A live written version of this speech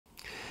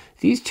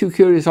These two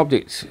curious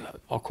objects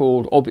are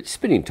called orbit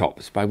spinning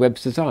tops by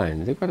Webb's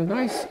design. They've got a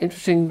nice,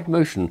 interesting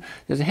motion.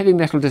 There's a heavy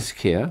metal disc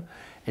here,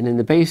 and in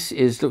the base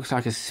looks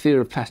like a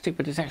sphere of plastic,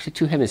 but it's actually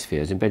two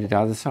hemispheres embedded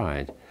either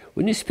side.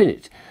 When you spin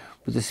it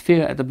with the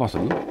sphere at the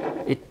bottom,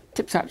 it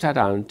tips upside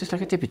down, just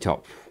like a tippy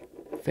top.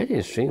 Very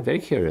interesting, very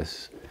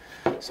curious.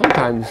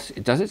 Sometimes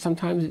it does it,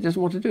 sometimes it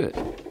doesn't want to do it.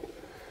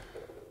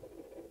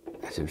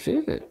 That's interesting,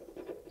 isn't it?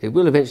 It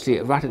will eventually,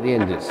 right at the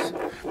end.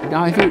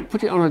 Now if you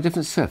put it on a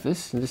different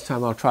surface, and this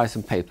time I'll try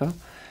some paper,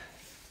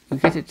 you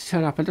get it to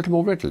turn up a little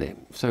more readily.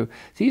 So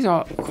these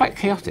are quite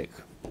chaotic,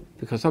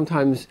 because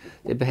sometimes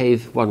they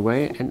behave one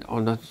way and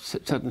on a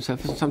certain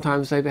surface, and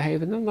sometimes they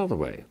behave in another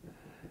way.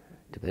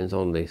 Depends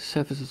on the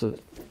surfaces of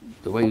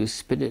the way you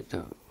spin it,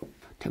 the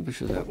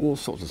temperature, all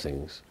sorts of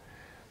things.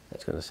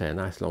 That's going to stay a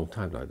nice long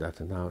time like that,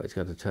 and now it's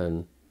going to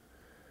turn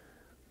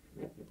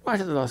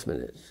right at the last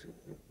minute.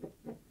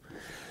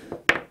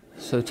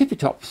 So tippy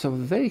tops are of a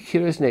very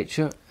curious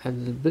nature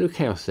and a bit of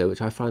chaos there,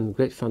 which I find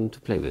great fun to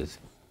play with.